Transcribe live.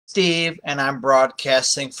Steve, and I'm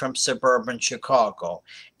broadcasting from suburban Chicago.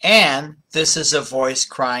 And this is a voice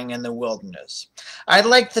crying in the wilderness. I'd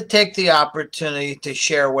like to take the opportunity to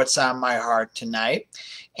share what's on my heart tonight.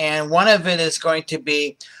 And one of it is going to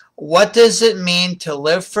be, what does it mean to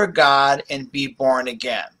live for God and be born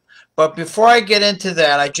again? But before I get into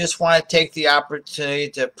that, I just want to take the opportunity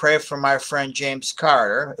to pray for my friend James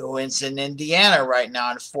Carter, who is in Indiana right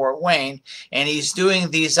now in Fort Wayne, and he's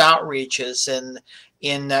doing these outreaches in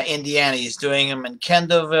Indiana. He's doing them in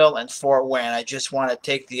Kendallville and Fort Wayne. I just want to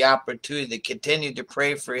take the opportunity to continue to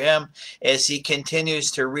pray for him as he continues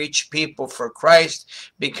to reach people for Christ,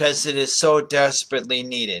 because it is so desperately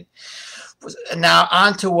needed. Now,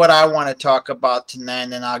 on to what I want to talk about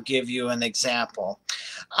tonight, and I'll give you an example.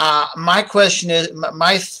 My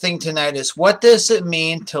thing tonight is, what does it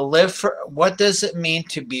mean to live for, what does it mean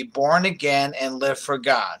to be born again and live for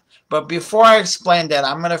God? But before I explain that,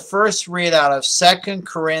 I'm going to first read out of 2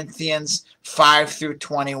 Corinthians 5 through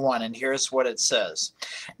 21, and here's what it says.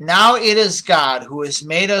 Now it is God who has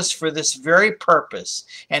made us for this very purpose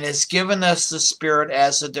and has given us the Spirit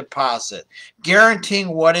as a deposit, guaranteeing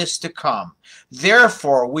what is to come.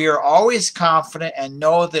 Therefore, we are always confident and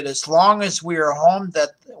know that as long as we are home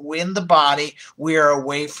in the body, we are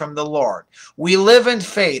away from the Lord. We live in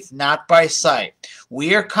faith, not by sight.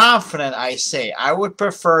 We are confident, I say. I would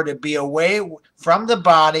prefer to be away from the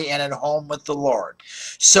body and at home with the Lord.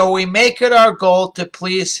 So we make it our goal to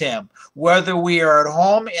please Him, whether we are at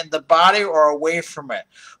home in the body or away from it.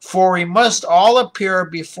 For we must all appear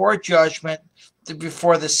before the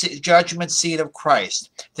judgment seat of Christ,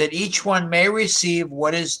 that each one may receive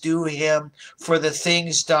what is due him for the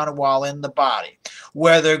things done while in the body,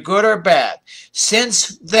 whether good or bad.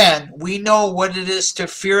 Since then we know what it is to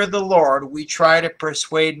fear the Lord, we try to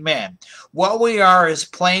persuade men. What we are is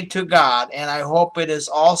plain to God, and I hope it is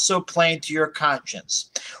also plain to your conscience.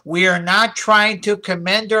 We are not trying to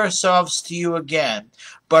commend ourselves to you again,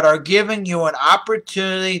 but are giving you an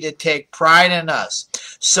opportunity to take pride in us,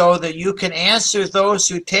 so that you can answer those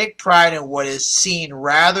who take pride in what is seen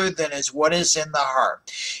rather than as what is in the heart.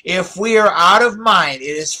 If we are out of mind, it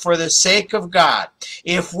is for the sake of God.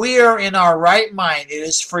 If we are in our right mind, it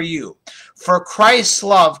is for you. For Christ's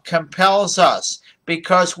love compels us,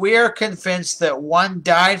 because we are convinced that one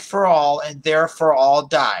died for all, and therefore all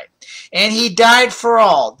died. And he died for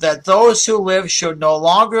all, that those who live should no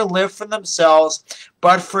longer live for themselves,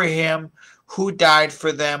 but for him who died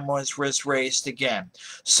for them was raised again.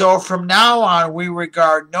 So from now on we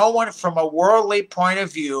regard no one from a worldly point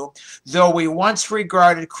of view. Though we once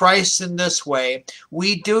regarded Christ in this way,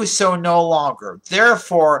 we do so no longer.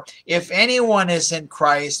 Therefore, if anyone is in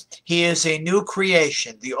Christ, he is a new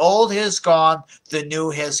creation. The old has gone, the new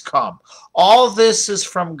has come. All this is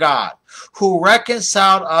from God, who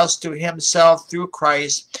reconciled us to himself through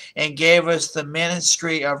Christ and gave us the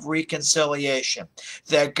ministry of reconciliation,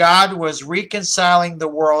 that God was reconciling the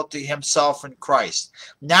world to himself in Christ,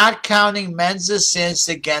 not counting men's sins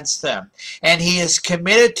against them. And he has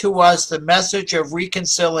committed to us the message of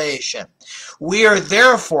reconciliation. We are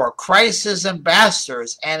therefore Christ's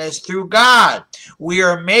ambassadors, and as through God we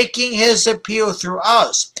are making his appeal through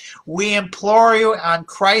us. We implore you on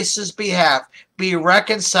Christ's behalf, be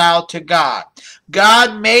reconciled to God.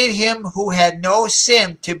 God made him who had no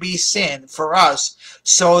sin to be sin for us,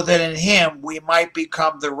 so that in him we might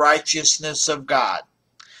become the righteousness of God.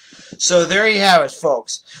 So there you have it,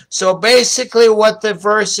 folks. So basically what the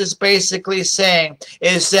verse is basically saying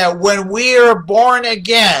is that when we are born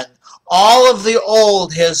again, all of the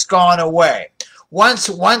old has gone away.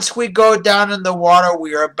 Once we go down in the water,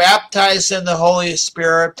 we are baptized in the Holy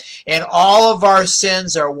Spirit, and all of our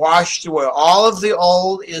sins are washed away. All of the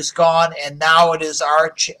old is gone, and now it is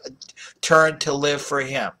our turn to live for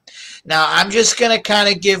him. Now, I'm just going to kind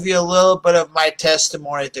of give you a little bit of my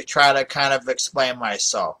testimony to try to kind of explain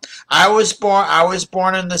myself. I was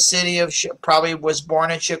born in the city of, probably was born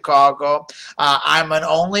in Chicago. I'm an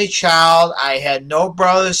only child. I had no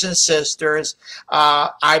brothers and sisters.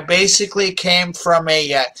 I basically came from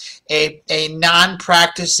a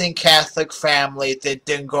non-practicing Catholic family that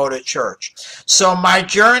didn't go to church. So my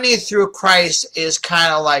journey through Christ is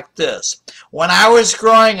kind of like this. When I was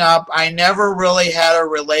growing up, I never really had a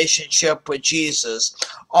relationship with Jesus.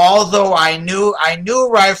 Although I knew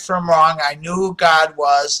right from wrong. I knew who God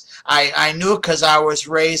was. I knew because I was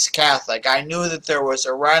raised Catholic. I knew that there was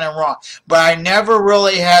a right and wrong. But I never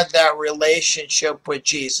really had that relationship with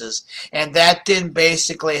Jesus. And that didn't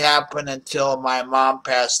basically happen until my mom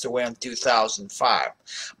passed away in 2005.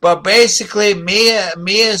 But basically, me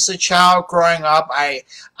as a child growing up, I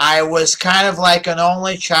was kind of like an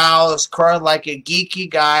only child. I was kind of like a geeky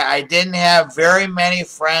guy. I didn't have very many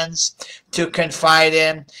friends to confide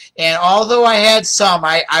in. And although I had some,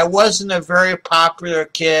 I wasn't a very popular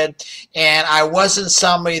kid, and I wasn't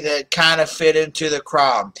somebody that kind of fit into the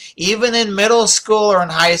crowd. Even in middle school or in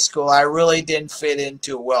high school, I really didn't fit in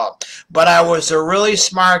too well. But I was a really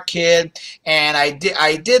smart kid, and I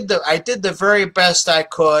did the very best I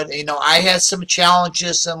could. You know, I had some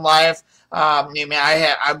challenges in life. I mean,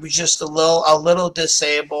 I was just a little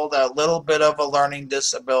disabled, a little bit of a learning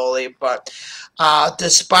disability, but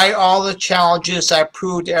despite all the challenges, I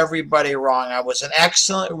proved everybody wrong. I was an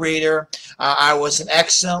excellent reader, I was an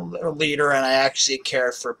excellent leader, and I actually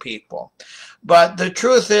cared for people. But the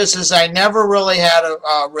truth is I never really had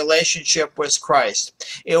a relationship with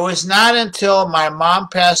Christ. It was not until my mom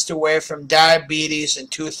passed away from diabetes in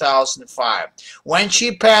 2005. When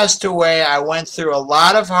she passed away, I went through a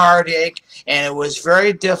lot of heartache, and it was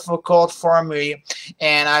very difficult for me,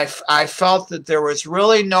 and I felt that there was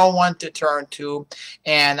really no one to turn to,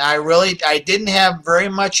 and I didn't have very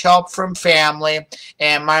much help from family,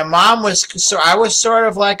 and my mom was, so I was sort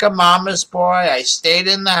of like a mama's boy. I stayed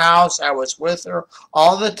in the house, I was with her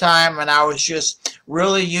all the time, and I was just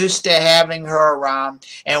really used to having her around.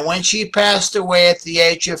 And when she passed away at the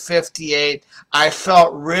age of 58, I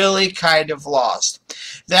felt really kind of lost.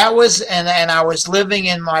 That was, and I was living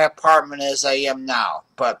in my apartment as I am now.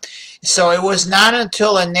 But so it was not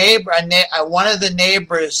until one of the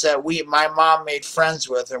neighbors that my mom made friends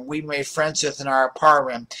with, and we made friends with in our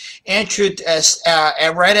apartment, introduced,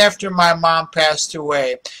 right after my mom passed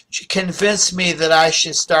away, she convinced me that I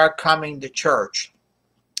should start coming to church.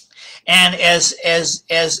 And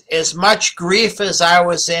as much grief as I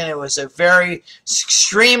was in, it was a very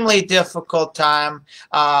extremely difficult time.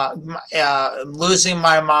 Losing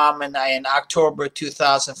my mom in October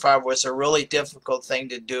 2005 was a really difficult thing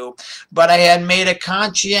to do. But I had made a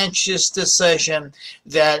conscientious decision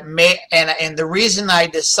that and the reason I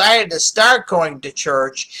decided to start going to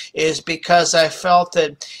church is because I felt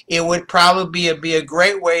that it would probably be a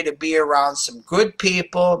great way to be around some good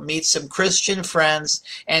people, meet some Christian friends,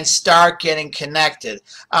 and start getting connected.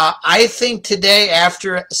 I think today,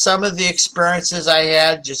 after some of the experiences I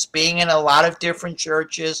had, just being in a lot of different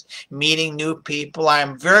churches, meeting new people,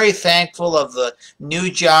 I'm very thankful of the new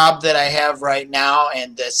job that I have right now,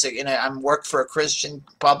 and I work for a Christian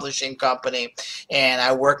publishing company, and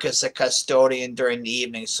I work as a custodian during the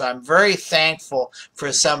evening. So I'm very thankful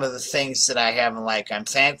for some of the things that I have in life. I'm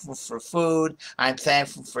thankful for food. I'm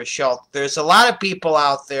thankful for shelter. There's a lot of people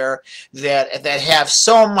out there that have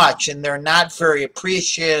so much, and they're not very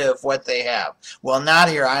appreciative of what they have. Well, not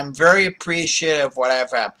here. I'm very appreciative of what I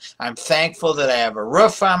have. I'm thankful that I have a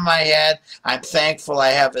roof on my head. I'm thankful I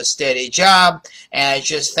have a steady job, and I'm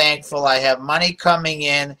just thankful I have money coming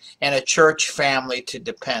in and a church family to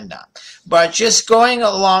depend on. But just going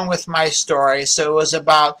along with my story, so it was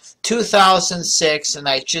about 2006, and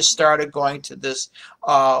I just started going to this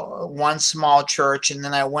one small church, and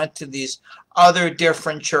then I went to these other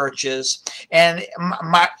different churches, and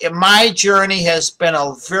my journey has been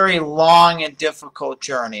a very long and difficult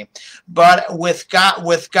journey, but with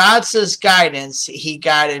God's guidance, He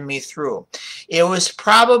guided me through. It was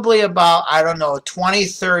probably about, I don't know,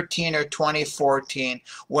 2013 or 2014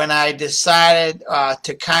 when I decided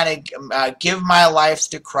to kind of give my life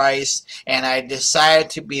to Christ, and I decided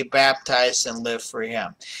to be baptized and live for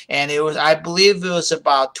Him. And it was, I believe it was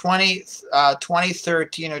about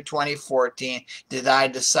 2013 or 2014 that I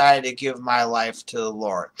decided to give my life to the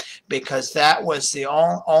Lord, because that was the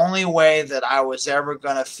only way that I was ever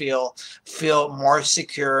going to feel more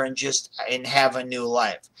secure and have a new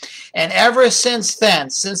life. And ever since then,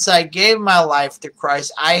 since I gave my life to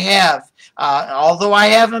Christ, I have, although I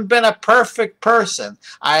haven't been a perfect person,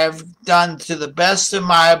 I have done to the best of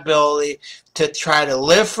my ability to try to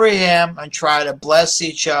live for Him and try to bless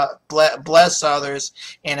others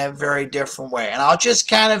in a very different way. And I'll just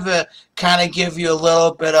kind of give you a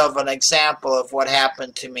little bit of an example of what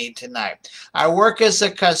happened to me tonight. I work as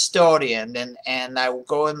a custodian, and I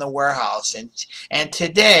go in the warehouse, and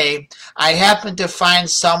today I happened to find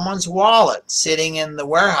someone's wallet sitting in the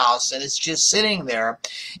warehouse, and it's just sitting there,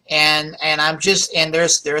 and and I'm just, and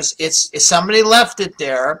it's somebody left it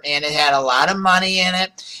there, and it had a lot of money in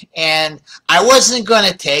it, and I wasn't going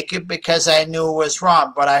to take it because I knew it was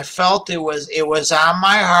wrong, but I felt it was on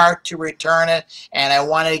my heart to return it, and I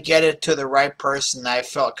wanted to get it to the right person. I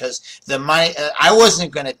felt, because the money, I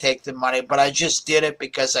wasn't going to take the money, but I just did it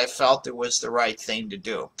because I felt it was the right thing to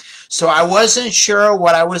do. So I wasn't sure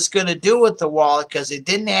what I was going to do with the wallet because it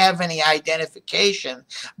didn't have any identification,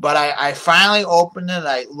 but I finally opened it.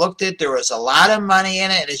 I looked at it. There was a lot of money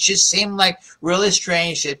in it, and it just seemed like really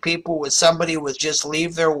strange that somebody would just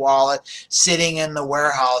leave their wallet sitting in the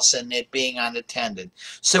warehouse and it being unattended.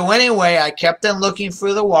 So anyway, I kept on looking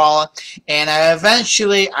for the wallet, and I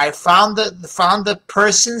found the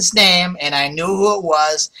person's name, and I knew who it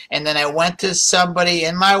was, and then I went to somebody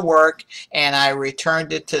in my work and I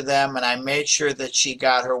returned it to them, and I made sure that she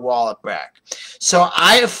got her wallet back. So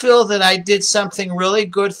I feel that I did something really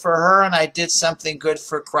good for her, and I did something good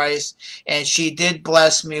for Christ, and she did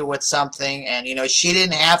bless me with something, and she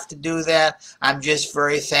didn't have to do that. I'm just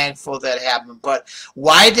very thankful that happened. But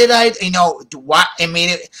why did I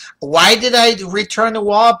return the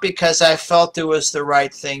wallet? Because I felt it was the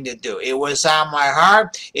right thing to do. It was on my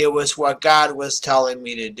heart. It was what God was telling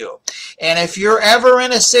me to do. And if you're ever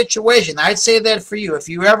in a situation, I'd say that for you, if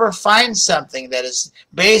you ever find something that is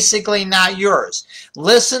basically not yours,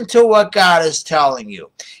 listen to what God is telling you,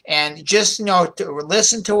 and just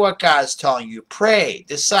listen to what God is telling you. Pray,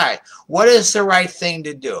 decide what is the right thing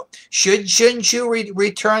to do. Shouldn't you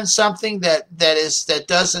return something that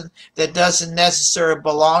doesn't necessarily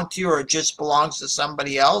belong to you, or just belongs to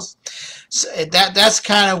somebody else? So that's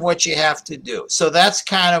kind of what you have to do. So that's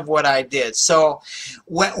kind of what I did. So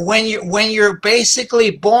when you're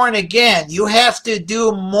basically born again, you have to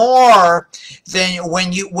do more than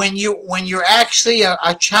when you're actually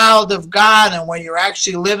a child of God, and when you're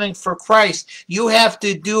actually living for Christ. You have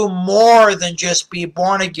to do more than just be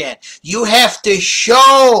born again. You have to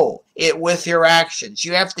show it with your actions.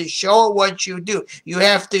 You have to show it what you do. You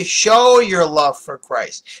have to show your love for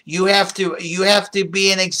Christ. You have to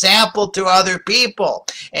be an example to other people,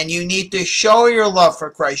 and you need to show your love for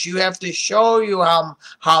Christ. You have to show you how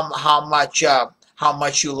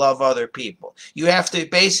much you love other people. You have to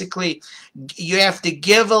basically, you have to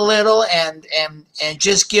give a little and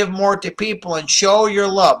just give more to people and show your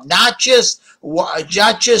love. Not just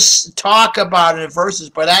talk about it in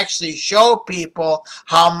verses, but actually show people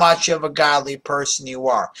how much of a godly person you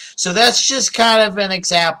are. So that's just kind of an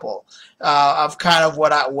example of kind of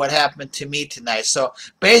what happened to me tonight. So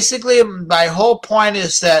basically, my whole point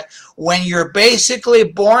is that when you're basically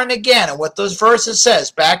born again, and what those verses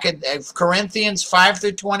says back in Corinthians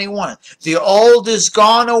 5-21, the old is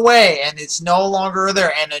gone away and it's no longer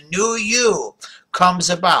there, and a new you comes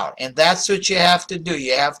about. And that's what you have to do.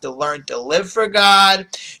 You have to learn to live for God.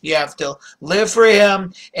 You have to live for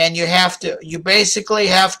Him, and you basically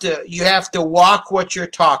have to walk what you're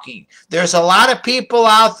talking. There's a lot of people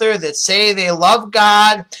out there that say they love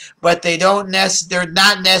God, but they're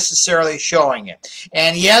not necessarily showing it.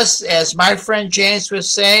 And yes, as my friend James would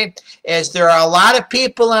say, is there are a lot of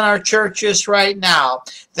people in our churches right now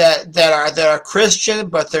that are Christian,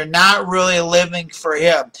 but they're not really living for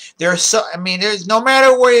Him. There's no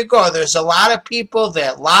matter where you go, there's a lot of people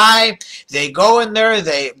that lie. They go in there,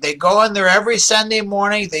 they go in there every Sunday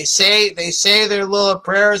morning. They say their little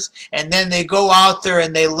prayers, and then they go out there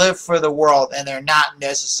and they live for the world, and they're not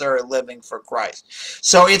necessarily living for Christ.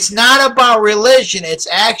 So it's not about religion. It's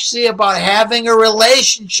actually about having a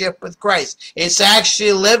relationship with Christ. It's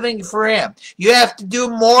actually living for Him. You have to do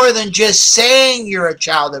more than just saying you're a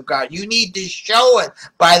child of God. You need to show it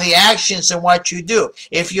by the actions and what you do.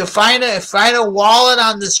 If you find a wallet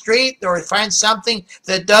on the street, or find something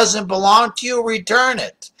that doesn't belong to you, return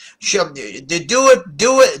it. Do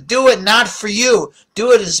it not for you.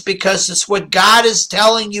 Do it is because it's what God is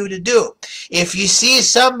telling you to do. If you see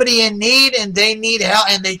somebody in need and they need help,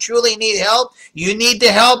 and they truly need help, you need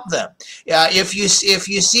to help them. If you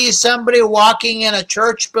see somebody walking in a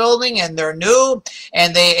church building and they're new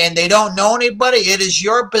and they don't know anybody, it is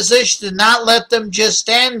your position to not let them just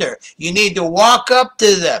stand there. You need to walk up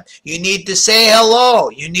to them. You need to say hello.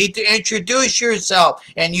 You need to introduce yourself,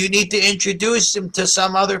 and you need to introduce them to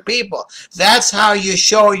some other people. That's how you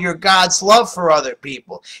show your God's love for other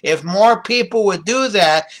people. If more people would do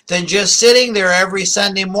that than just sitting there every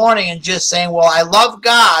Sunday morning and just saying, well, I love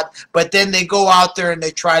God, but then they go out there and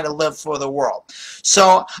they try to live for the world.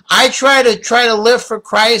 So I try to live for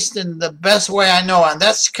Christ in the best way I know, and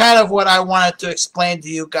that's kind of what I wanted to explain to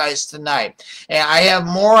you guys tonight. And I have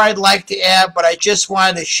more I'd like to add, but I just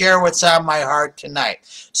wanted to share what's on my heart tonight.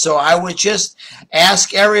 So I would just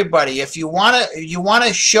ask everybody, if you want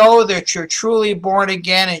to show that you're truly born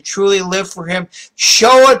again and truly live for Him,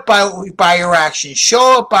 show it by your actions.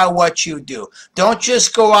 Show it by what you do. Don't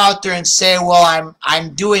just go out there and say, well,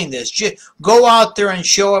 I'm doing this. Just go out there and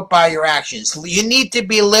show it by your actions. You need to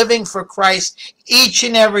be living for Christ each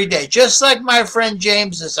and every day, just like my friend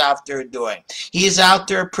James is out there doing. He's out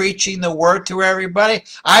there preaching the word to everybody.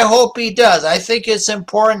 I hope he does. I think it's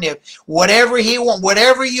important. If whatever you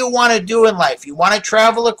want to do in life, you want to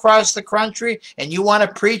travel across the country and you want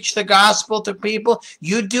to preach the gospel to people,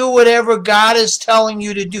 you do whatever God is telling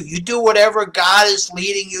you to do. You do whatever God is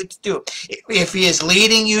leading you to do. If He is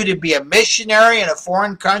leading you to be a missionary in a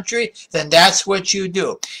foreign country, then that's what you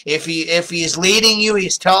do. If he is leading you,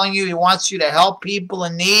 He's telling you He wants you to help people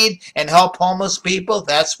in need and help homeless people,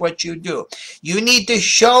 that's what you do. You need to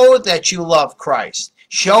show that you love Christ.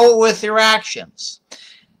 Show it with your actions.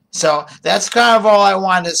 So that's kind of all I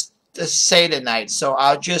wanted to say tonight. So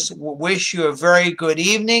I'll just wish you a very good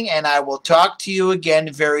evening, and I will talk to you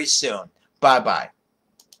again very soon. Bye-bye.